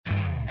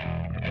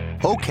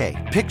Okay,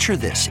 picture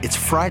this. It's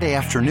Friday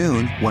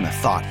afternoon when a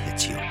thought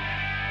hits you.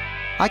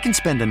 I can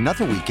spend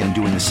another weekend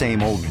doing the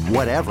same old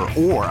whatever,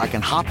 or I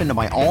can hop into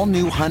my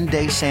all-new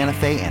Hyundai Santa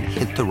Fe and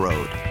hit the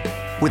road.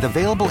 With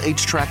available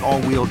H-Track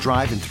all-wheel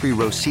drive and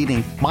 3-row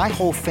seating, my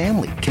whole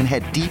family can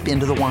head deep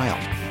into the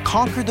wild.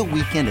 Conquer the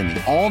weekend in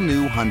the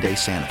all-new Hyundai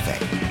Santa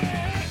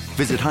Fe.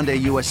 Visit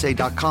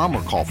HyundaiUSA.com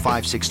or call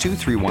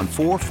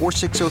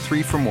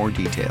 562-314-4603 for more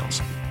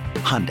details.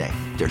 Hyundai,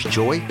 there's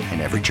joy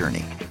in every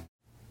journey.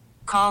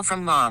 Call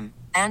from mom.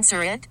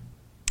 Answer it.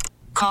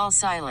 Call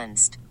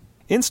silenced.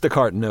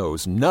 Instacart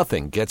knows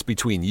nothing gets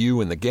between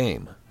you and the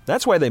game.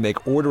 That's why they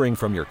make ordering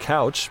from your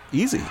couch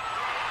easy.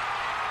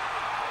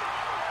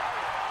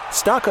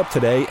 Stock up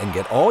today and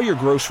get all your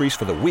groceries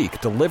for the week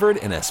delivered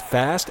in as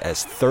fast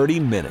as 30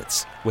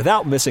 minutes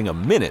without missing a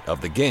minute of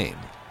the game.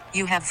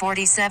 You have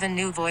 47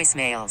 new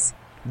voicemails.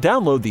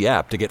 Download the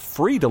app to get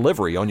free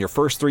delivery on your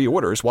first 3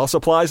 orders while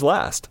supplies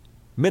last.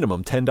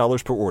 Minimum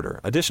 $10 per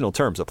order. Additional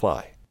terms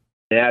apply.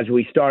 As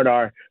we start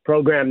our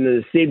program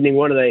this evening,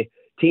 one of the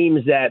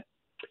teams that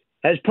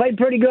has played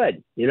pretty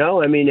good. You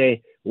know, I mean,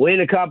 they win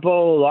a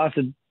couple, lost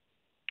a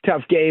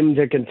tough game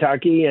to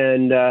Kentucky,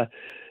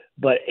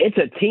 but it's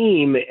a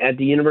team at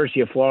the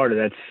University of Florida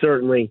that's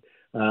certainly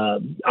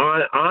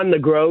on the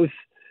growth.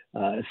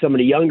 Some of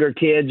the younger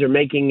kids are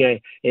making an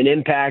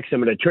impact.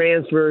 Some of the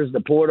transfers,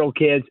 the portal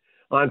kids,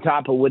 on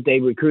top of what they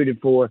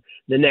recruited for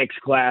the next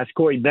class.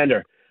 Corey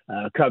Bender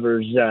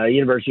covers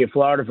University of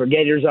Florida for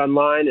Gators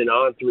Online and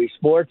On3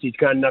 Sports. He's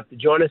kind enough to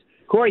join us.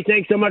 Corey,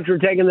 thanks so much for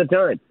taking the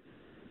time.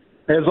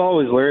 As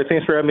always, Larry,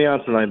 thanks for having me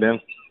on tonight,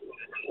 man.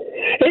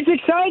 It's an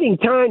exciting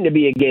time to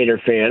be a Gator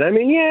fan. I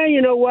mean, yeah,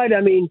 you know what? I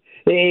mean,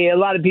 a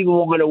lot of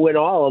people want to win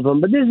all of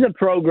them, but this is a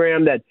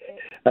program that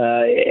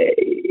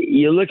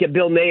you look at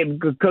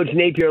Coach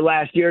Napier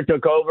last year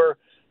took over,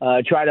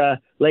 try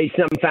to lay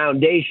some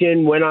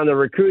foundation, went on the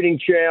recruiting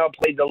trail,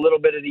 played a little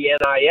bit of the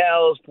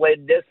NILs,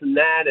 played this and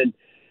that, and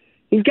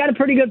he's got a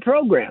pretty good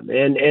program.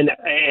 And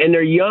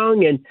they're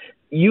young, and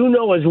you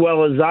know as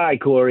well as I,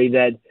 Corey,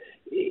 that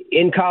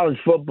in college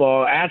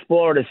football, at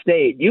Florida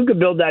State, you could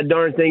build that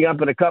darn thing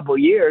up in a couple of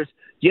years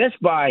just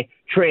by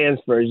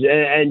transfers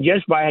and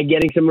just by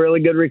getting some really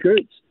good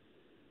recruits.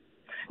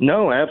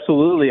 No,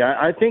 absolutely.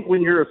 I think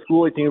when you're a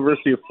school like the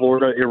University of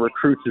Florida, it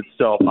recruits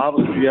itself.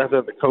 Obviously, you have to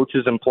have the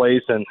coaches in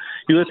place, and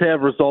you have to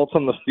have results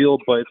on the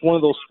field, but it's one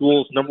of those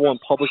schools, number one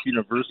public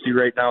university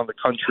right now in the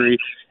country,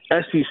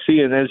 SEC,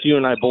 and as you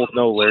and I both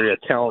know, Larry, a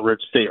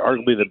talent-rich state,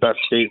 arguably the best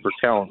state for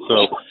talent.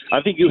 So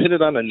I think you hit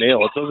it on the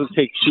nail. It doesn't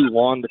take too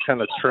long to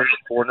kind of turn the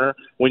corner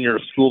when you're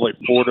a school like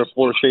Florida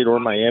State, or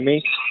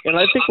Miami. And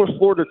I think with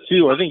Florida,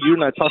 too, I think you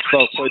and I talked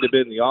about quite a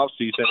bit in the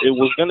offseason. It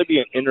was going to be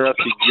an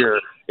interesting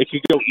year. It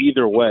could go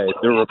either way.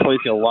 They're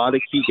replacing a lot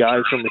of key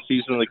guys from the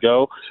season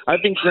ago. I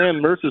think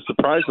Graham Mertz has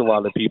surprised a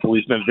lot of people.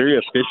 He's been very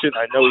efficient.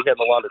 I know he had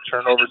a lot of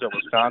turnovers in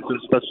Wisconsin,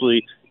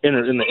 especially in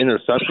the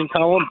interception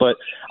column. But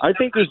I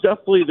think there's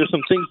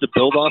some things to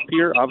build off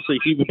here. Obviously,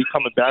 he would be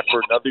coming back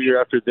for another year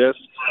after this.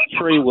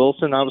 Trey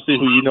Wilson, obviously,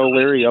 who you know,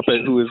 Larry,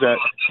 who is at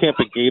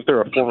Tampa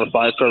Gaither, a former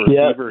 5-star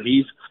receiver. Yep.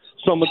 He's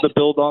someone to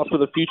build off for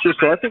the future.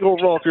 So I think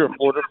overall, if you're a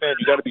Florida fan,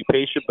 you got to be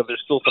patient, but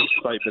there's still some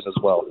excitement as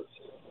well.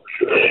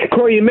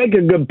 Corey, you make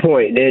a good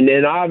point, and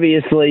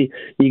obviously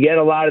you get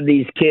a lot of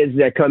these kids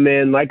that come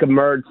in like a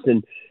Mertz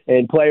and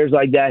players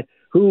like that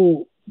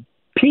who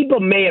people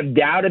may have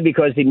doubted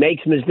because he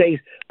makes mistakes,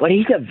 but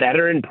he's a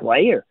veteran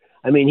player.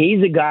 I mean,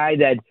 he's a guy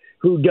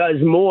who does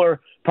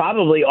more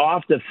probably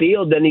off the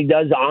field than he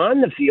does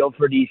on the field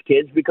for these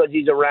kids because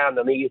he's around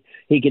them. He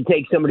can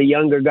take some of the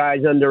younger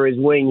guys under his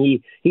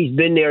wing. He's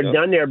been there,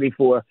 done there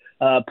before.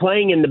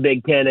 Playing in the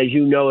Big Ten, as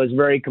you know, is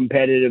very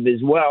competitive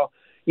as well.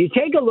 You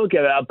take a look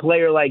at a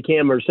player like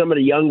him or some of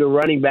the younger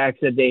running backs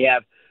that they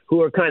have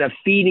who are kind of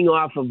feeding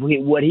off of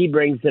what he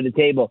brings to the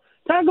table.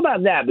 Talk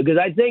about that, because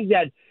I think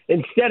that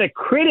instead of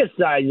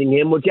criticizing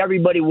him, which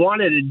everybody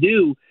wanted to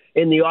do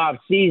in the off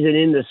season,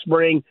 in the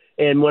spring,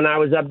 and when I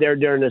was up there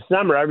during the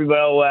summer,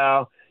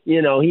 everybody,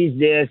 he's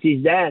this,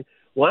 he's that.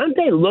 Why don't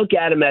they look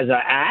at him as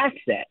an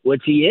asset,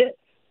 which he is?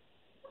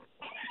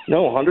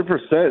 No,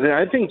 100%. And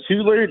I think,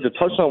 too, Larry, to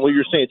touch on what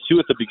you're saying, too,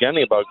 at the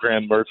beginning about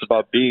Graham Mertz,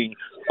 about being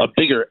a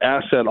bigger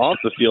asset off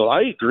the field,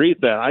 I agree with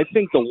that. I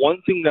think the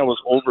one thing that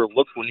was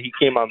overlooked when he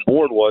came on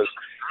board was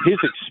his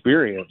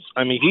experience.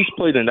 I mean, he's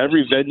played in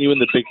every venue in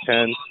the Big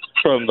Ten,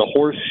 from the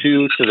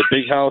Horseshoe to the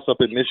Big House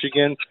up in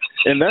Michigan,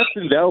 and that's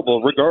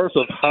invaluable regardless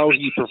of how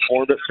he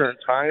performed at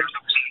certain times.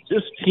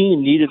 This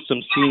team needed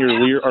some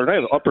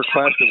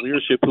upperclassmen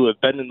leadership who have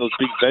been in those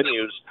big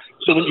venues.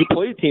 So when you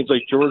play teams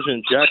like Georgia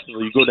and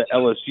Jacksonville, you go to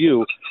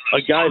LSU,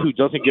 a guy who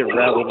doesn't get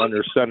rattled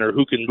under center,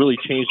 who can really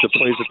change the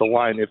plays at the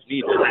line if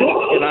needed.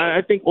 And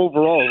I think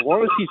overall, as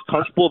long as he's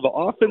comfortable, the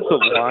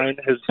offensive line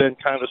has been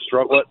kind of a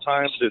struggle at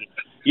times. And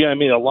yeah, I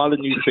mean, a lot of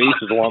new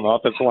faces along the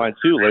offensive line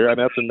too, Larry. I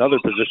mean, that's another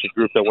position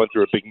group that went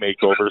through a big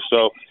makeover.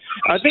 So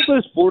I think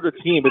this Florida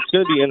team, it's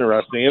going to be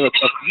interesting.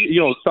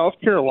 South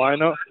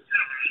Carolina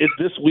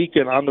this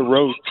weekend on the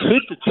road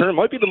could determine,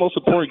 might be the most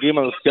important game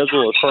on the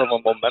schedule as far as a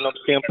momentum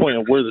standpoint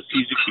and where the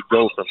season could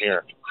go from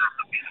here.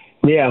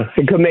 Yeah,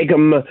 it could make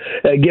them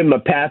give them a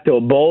path to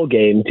a bowl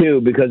game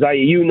too, because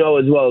you know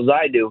as well as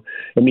I do.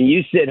 I mean,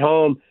 you sit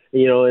home,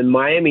 and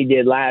Miami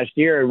did last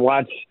year, and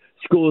watch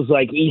schools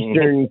like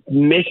Eastern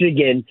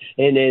Michigan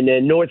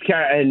and North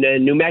Carolina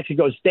and New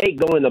Mexico State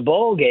go in the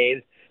bowl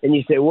games, and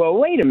you say, well,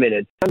 wait a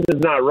minute,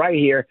 something's not right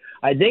here.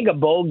 I think a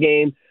bowl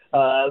game.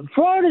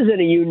 Florida's in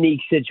a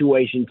unique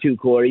situation too,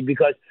 Corey,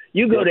 because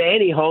you go to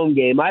any home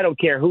game, I don't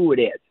care who it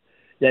is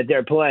that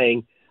they're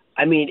playing.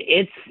 I mean,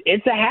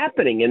 it's a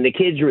happening, and the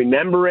kids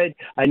remember it.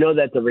 I know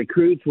that the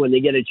recruits, when they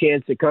get a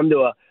chance to come to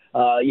a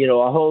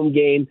home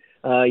game,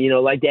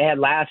 like they had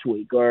last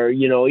week, or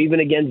even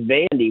against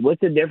Vandy.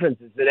 What's the difference?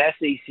 It's an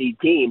SEC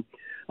team,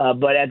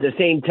 but at the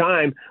same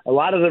time, a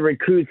lot of the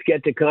recruits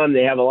get to come.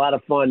 They have a lot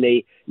of fun.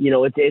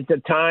 It's a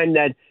time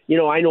that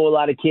I know a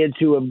lot of kids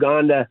who have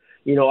gone to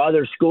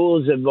other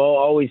schools have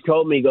always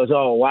told me, goes,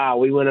 oh, wow,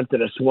 we went up to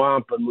the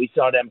Swamp and we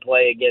saw them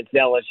play against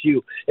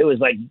LSU. It was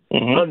like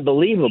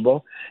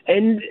unbelievable.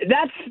 And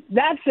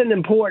that's an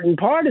important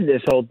part of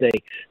this whole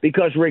thing,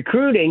 because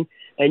recruiting,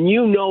 and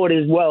you know it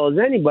as well as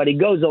anybody,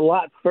 goes a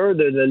lot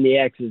further than the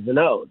X's and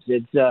O's.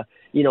 It's,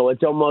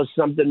 it's almost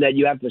something that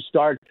you have to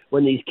start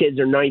when these kids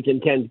are 9th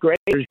and 10th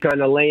graders,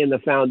 kind of laying the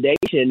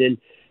foundation.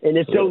 And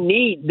it's so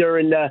neat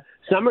during the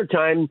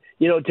summertime,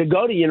 to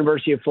go to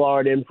University of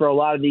Florida, and for a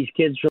lot of these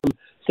kids from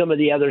some of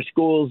the other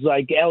schools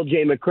like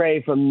L.J.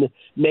 McCray from the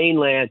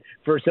mainland,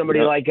 for somebody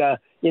like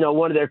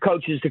one of their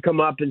coaches to come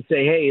up and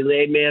say, hey,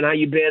 man, how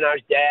you been?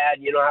 How's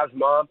dad? How's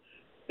mom?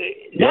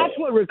 That's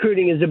what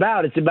recruiting is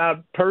about. It's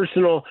about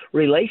personal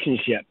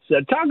relationships. So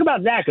talk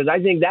about that, because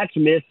I think that's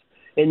missed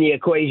in the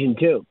equation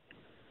too.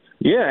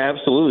 Yeah,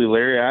 absolutely,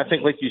 Larry. I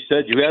think, like you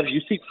said,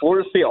 you see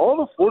Florida State, all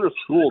the Florida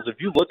schools. If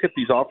you look at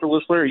these offer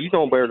lists, Larry, you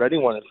know better than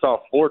anyone in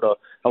South Florida.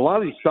 A lot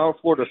of these South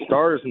Florida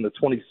stars in the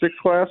 26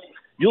 class,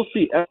 you'll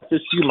see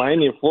FSU,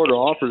 Miami, and Florida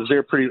offers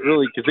there pretty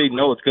early, because they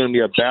know it's going to be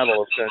a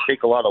battle. It's going to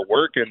take a lot of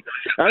work. And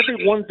I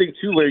think one thing,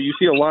 too, Larry, you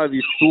see a lot of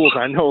these schools,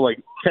 I know,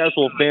 like,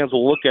 casual fans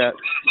will look at,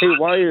 hey,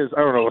 why is,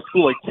 I don't know, a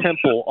school like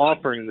Temple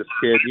offering this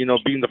kid,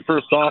 being the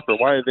first offer?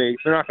 Why are they're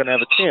not going to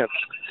have a chance?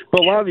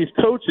 But a lot of these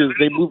coaches,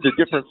 they move to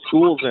different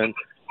schools, and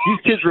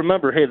these kids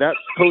remember, hey, that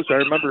coach, I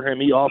remember him,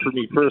 he offered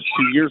me first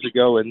 2 years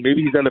ago, and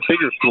maybe he's at a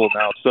bigger school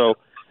now. So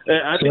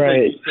I think,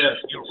 like you said,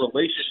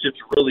 relationships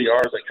really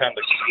are the kind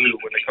of glue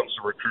when it comes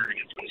to recruiting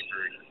in 23.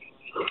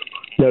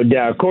 No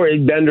doubt. Corey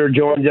Bender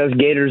joins us,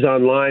 Gators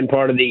Online,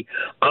 part of the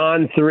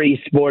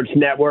On3 Sports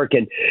Network.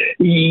 And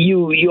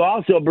you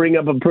also bring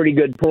up a pretty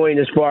good point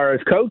as far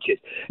as coaches.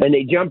 And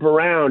they jump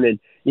around. And,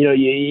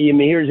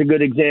 here's a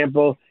good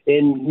example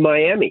in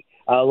Miami.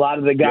 A lot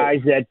of the guys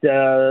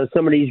that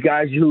some of these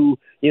guys who,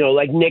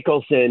 like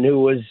Nicholson, who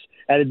was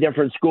at a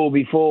different school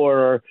before,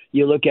 or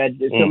you look at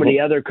some of the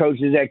other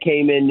coaches that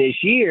came in this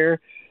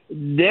year,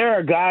 there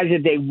are guys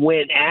that they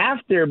went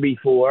after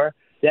before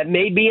that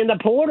may be in the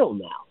portal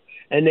now.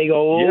 And they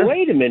go, well,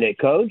 wait a minute,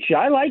 coach,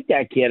 I like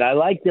that kid. I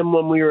liked him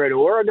when we were at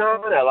Oregon.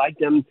 I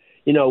liked him,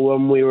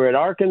 when we were at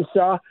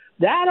Arkansas.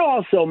 That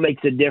also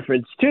makes a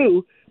difference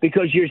too,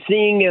 because you're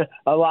seeing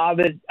a lot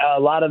of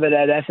it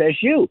at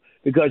FSU.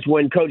 Because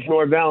when Coach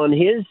Norvell and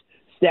his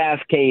staff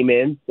came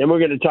in, and we're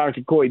going to talk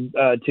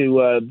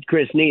to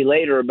Chris Nee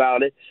later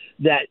about it,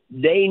 that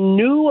they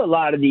knew a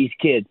lot of these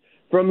kids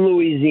from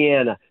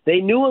Louisiana.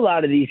 They knew a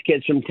lot of these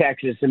kids from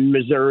Texas and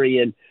Missouri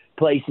and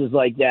places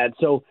like that.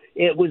 So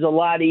it was a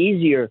lot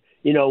easier,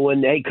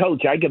 when, hey,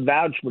 coach, I could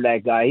vouch for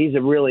that guy. He's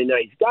a really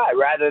nice guy,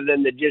 rather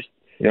than to just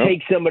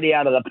take somebody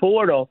out of the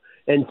portal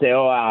and say,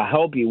 oh, I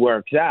hope he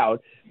works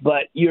out.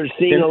 But you're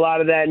seeing a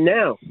lot of that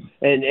now,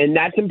 and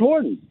that's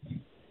important.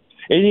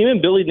 And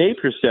even Billy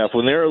Napier's staff,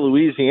 when they were in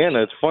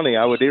Louisiana, it's funny.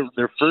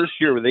 Their first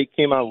year, when they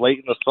came out late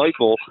in the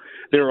cycle,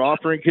 they were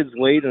offering kids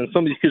late, and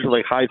some of these kids were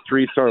like high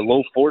 3-star,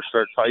 low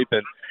 4-star type.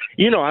 And,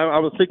 I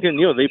was thinking,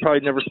 they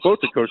probably never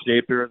spoke to Coach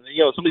Napier. And,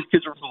 some of these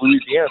kids were from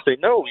Louisiana say,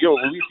 no,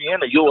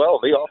 Louisiana, UL,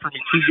 they offered me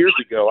 2 years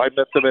ago. I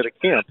met them at a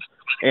camp.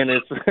 And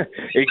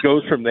it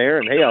goes from there.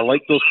 And, hey, I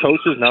like those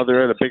coaches. Now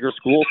they're at a bigger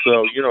school.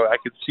 So, I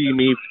could see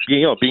me,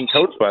 being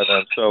coached by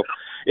them. So,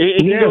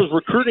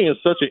 recruiting is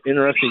such an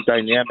interesting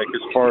dynamic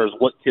as far as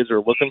what kids are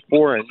looking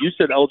for. And you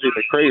said L.J.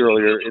 McCray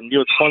earlier, and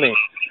it's funny.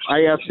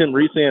 I asked him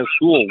recently in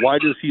school, why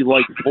does he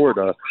like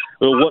Florida?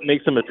 Well, what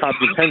makes him a top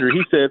contender?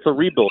 He said it's a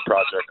rebuild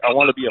project. I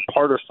want to be a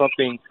part of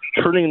something,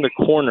 turning the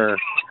corner,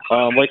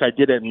 like I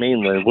did at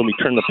Mainland when we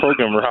turned the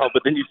program around.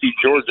 But then you see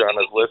Georgia on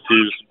his list,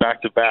 who's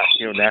back-to-back,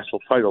 national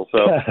title.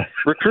 So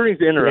recruiting's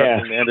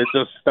interesting, man.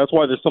 That's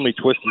why there's so many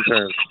twists and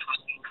turns.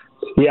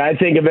 Yeah, I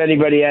think if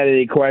anybody had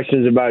any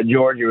questions about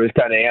Georgia, it was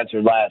kind of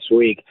answered last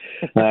week,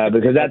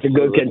 because that's a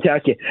good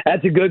Kentucky.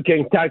 That's a good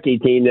Kentucky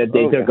team that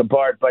they took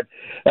apart. But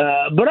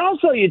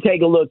also you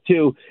take a look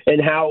too,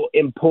 and how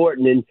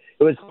important. And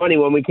it was funny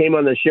when we came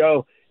on the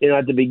show,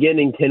 at the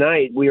beginning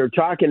tonight, we were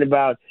talking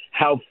about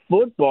how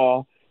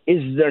football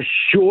is the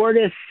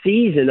shortest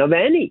season of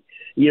any.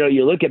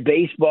 You look at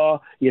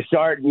baseball, you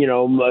start,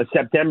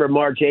 September,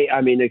 March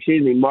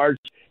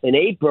and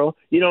April.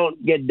 You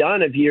don't get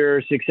done if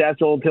you're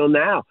successful until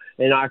now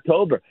in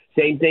October.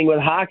 Same thing with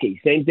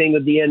hockey, same thing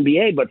with the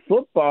NBA. But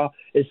football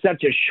is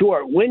such a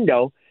short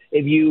window.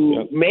 If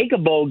you make a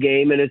bowl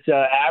game and it's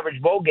an average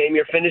bowl game,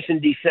 you're finished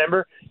in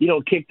December. You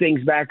don't kick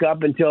things back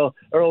up until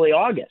early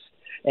August.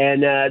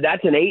 And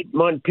that's an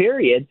 8-month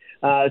period.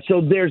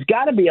 So there's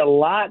got to be a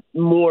lot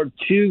more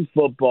to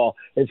football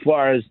as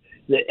far as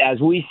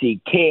we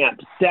see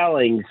camp,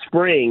 selling,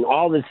 spring,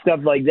 all this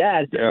stuff like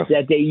that,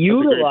 that they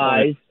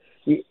utilize.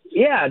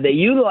 Yeah, they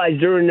utilize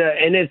during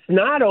and it's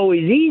not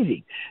always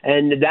easy.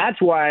 And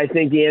that's why I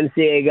think the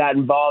NCAA got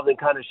involved and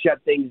kind of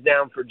shut things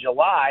down for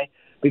July,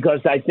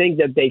 because I think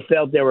that they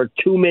felt there were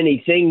too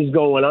many things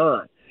going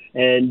on.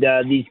 And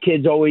these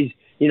kids always,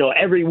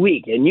 every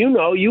week. And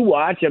you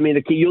watch. I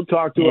mean, you'll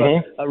talk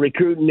to a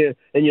recruit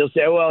and you'll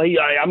say, well,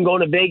 I'm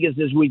going to Vegas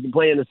this week to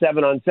play in a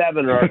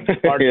 7-on-7,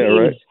 or our teams,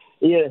 right.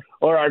 Yeah,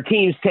 or our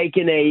team's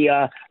taking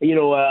a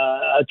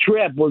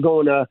trip. We're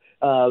going to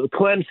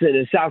Clemson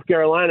and South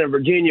Carolina,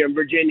 Virginia, and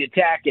Virginia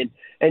Tech, and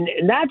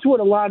that's what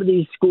a lot of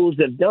these schools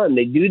have done.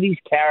 They do these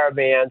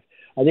caravans.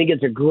 I think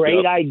it's a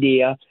great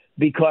idea,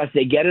 because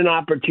they get an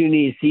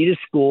opportunity to see the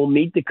school,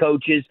 meet the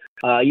coaches,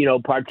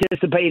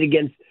 participate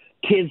against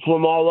kids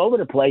from all over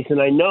the place. And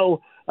I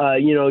know,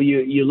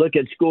 you look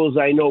at schools.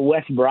 I know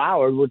West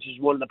Broward, which is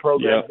one of the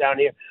programs down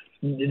here.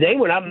 They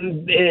went up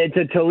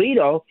to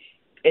Toledo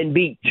and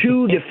beat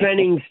 2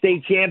 defending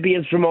state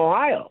champions from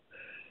Ohio.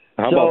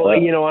 How about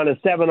that? On a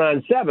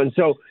 7-on-7.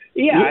 So,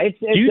 yeah.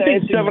 Do you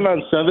think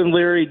 7-on-7,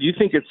 Larry, do you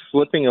think it's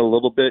flipping a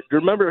little bit?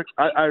 Remember,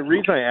 the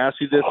reason I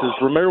asked you this is,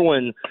 remember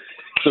when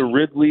the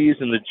Ridleys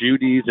and the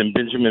Judys and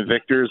Benjamin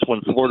Victors,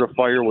 when Florida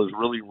Fire was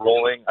really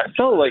rolling? I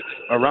felt like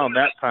around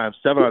that time,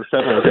 7-on-7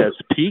 was at its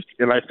peak,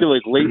 and I feel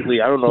like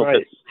lately, I don't know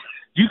if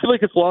do you feel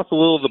like it's lost a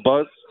little of the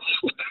buzz?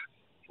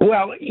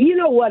 Well, you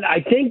know what?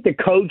 I think the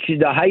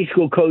high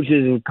school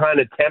coaches have kind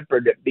of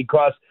tempered it,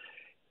 because,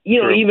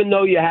 even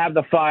though you have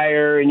the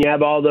Fire and you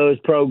have all those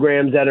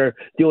programs that are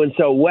doing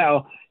so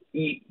well,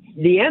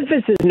 the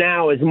emphasis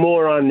now is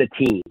more on the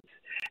teams.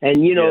 And,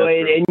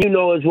 and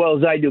as well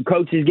as I do,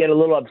 coaches get a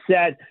little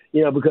upset,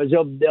 because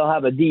they'll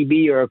have a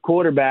DB or a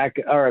quarterback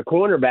or a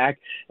cornerback,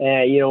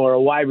 or a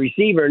wide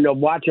receiver, and they'll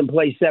watch them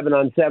play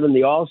 7-on-7,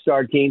 the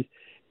all-star teams.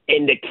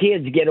 And the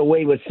kids get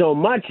away with so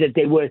much that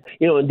they would,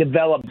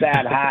 develop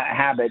bad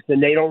habits,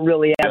 and they don't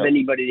really have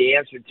anybody to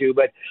answer to.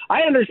 But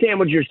I understand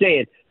what you're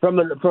saying. From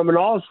an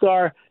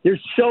all-star, there's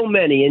so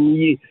many.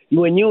 And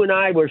when you and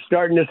I were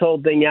starting this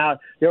whole thing out,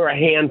 there were a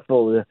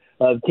handful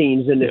of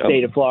teams in the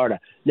state of Florida.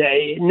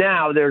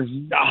 Now there's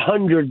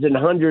hundreds and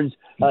hundreds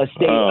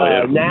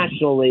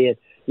nationally.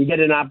 You get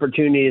an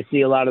opportunity to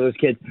see a lot of those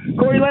kids.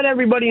 Corey, let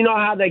everybody know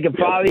how they can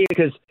follow you,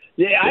 because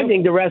I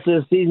think the rest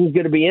of the season is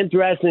going to be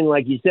interesting.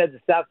 Like you said, the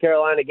South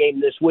Carolina game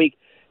this week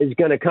is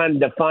going to kind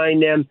of define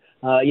them,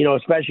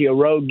 especially a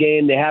road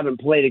game. They haven't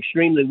played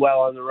extremely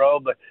well on the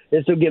road, but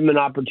this will give them an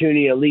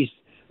opportunity at least,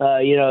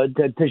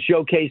 to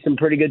showcase some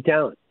pretty good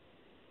talent.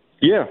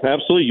 Yeah,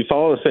 absolutely. You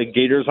follow us at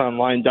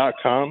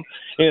GatorsOnline.com,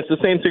 and it's the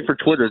same thing for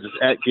Twitter, just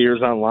at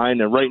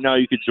GatorsOnline. And right now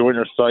you could join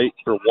our site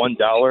for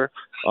 $1.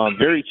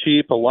 Very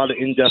cheap, a lot of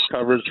in-depth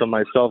coverage from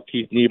myself,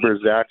 Keith Niebuhr,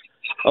 Zach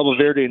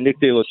Alverde, and Nick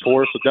De La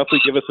Torre. So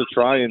definitely give us a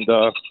try. And,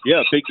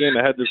 big game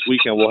ahead this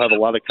weekend. We'll have a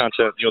lot of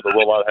content, to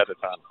roll out ahead of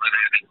time.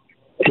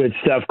 Good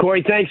stuff.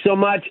 Corey, thanks so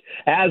much.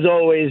 As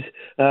always,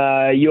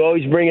 you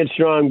always bring it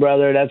strong,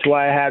 brother. That's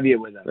why I have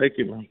you with us. Thank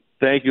you, man.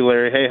 Thank you,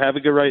 Larry. Hey, have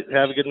a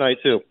good night,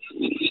 too.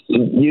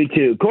 You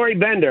too. Corey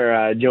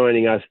Bender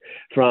joining us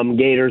from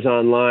Gators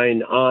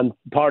Online, on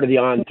part of the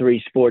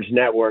On3 Sports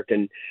Network.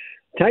 And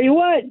tell you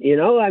what,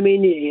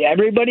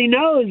 everybody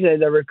knows that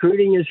the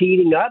recruiting is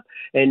heating up,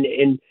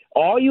 and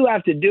all you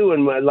have to do,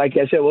 and like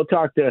I said, we'll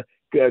talk to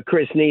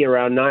Chris Nee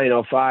around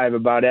 9:05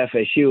 about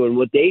FSU and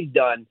what they've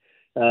done.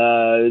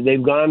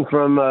 They've gone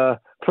from a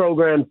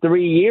program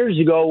 3 years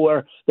ago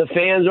where the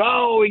fans,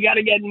 we got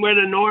to get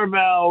rid of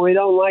Norvell. We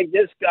don't like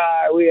this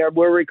guy. We're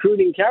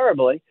recruiting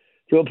terribly,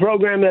 to a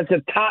program that's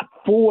a top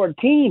 4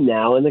 team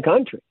now in the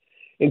country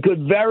and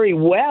could very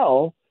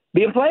well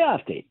be a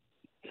playoff team.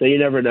 So you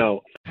never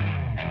know.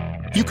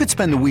 You could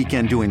spend the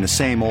weekend doing the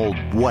same old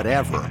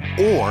whatever,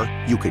 or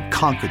you could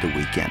conquer the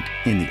weekend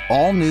in the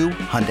all-new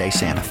Hyundai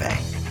Santa Fe.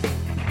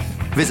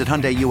 Visit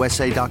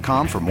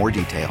HyundaiUSA.com for more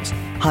details.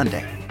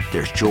 Hyundai,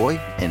 there's joy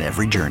in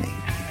every journey.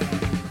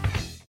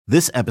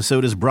 This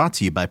episode is brought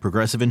to you by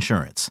Progressive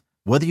Insurance.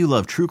 Whether you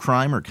love true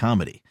crime or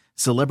comedy,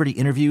 celebrity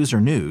interviews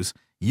or news,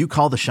 you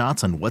call the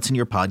shots on what's in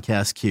your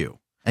podcast queue.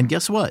 And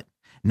guess what?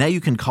 Now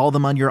you can call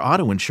them on your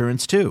auto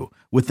insurance too,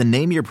 with the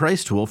Name Your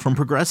Price tool from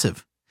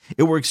Progressive.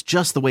 It works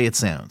just the way it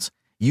sounds.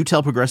 You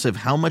tell Progressive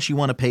how much you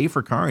want to pay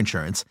for car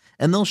insurance,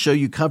 and they'll show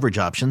you coverage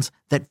options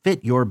that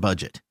fit your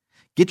budget.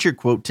 Get your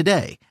quote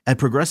today at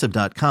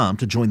Progressive.com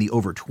to join the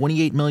over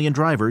 28 million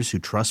drivers who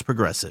trust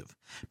Progressive.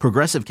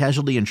 Progressive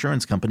Casualty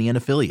Insurance Company and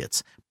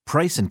Affiliates.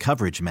 Price and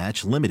coverage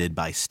match limited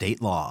by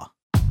state law.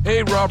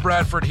 Hey, Rob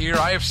Bradford here.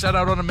 I have set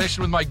out on a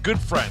mission with my good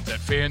friends at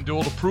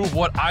FanDuel to prove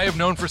what I have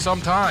known for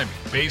some time.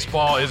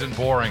 Baseball isn't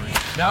boring.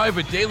 Now I have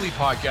a daily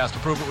podcast to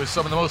prove it with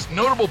some of the most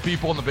notable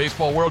people in the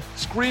baseball world,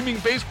 screaming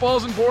baseball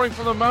isn't boring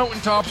from the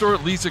mountaintops, or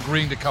at least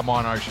agreeing to come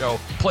on our show.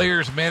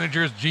 Players,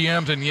 managers,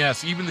 GMs, and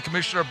yes, even the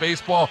commissioner of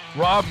baseball,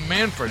 Rob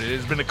Manfred. It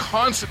has been a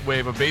constant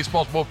wave of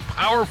baseball's most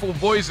powerful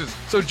voices.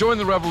 So join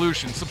the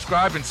revolution.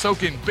 Subscribe and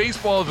soak in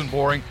Baseball Isn't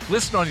Boring.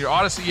 Listen on your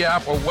Odyssey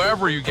app or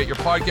wherever you get your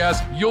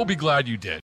podcasts. You'll be glad you did.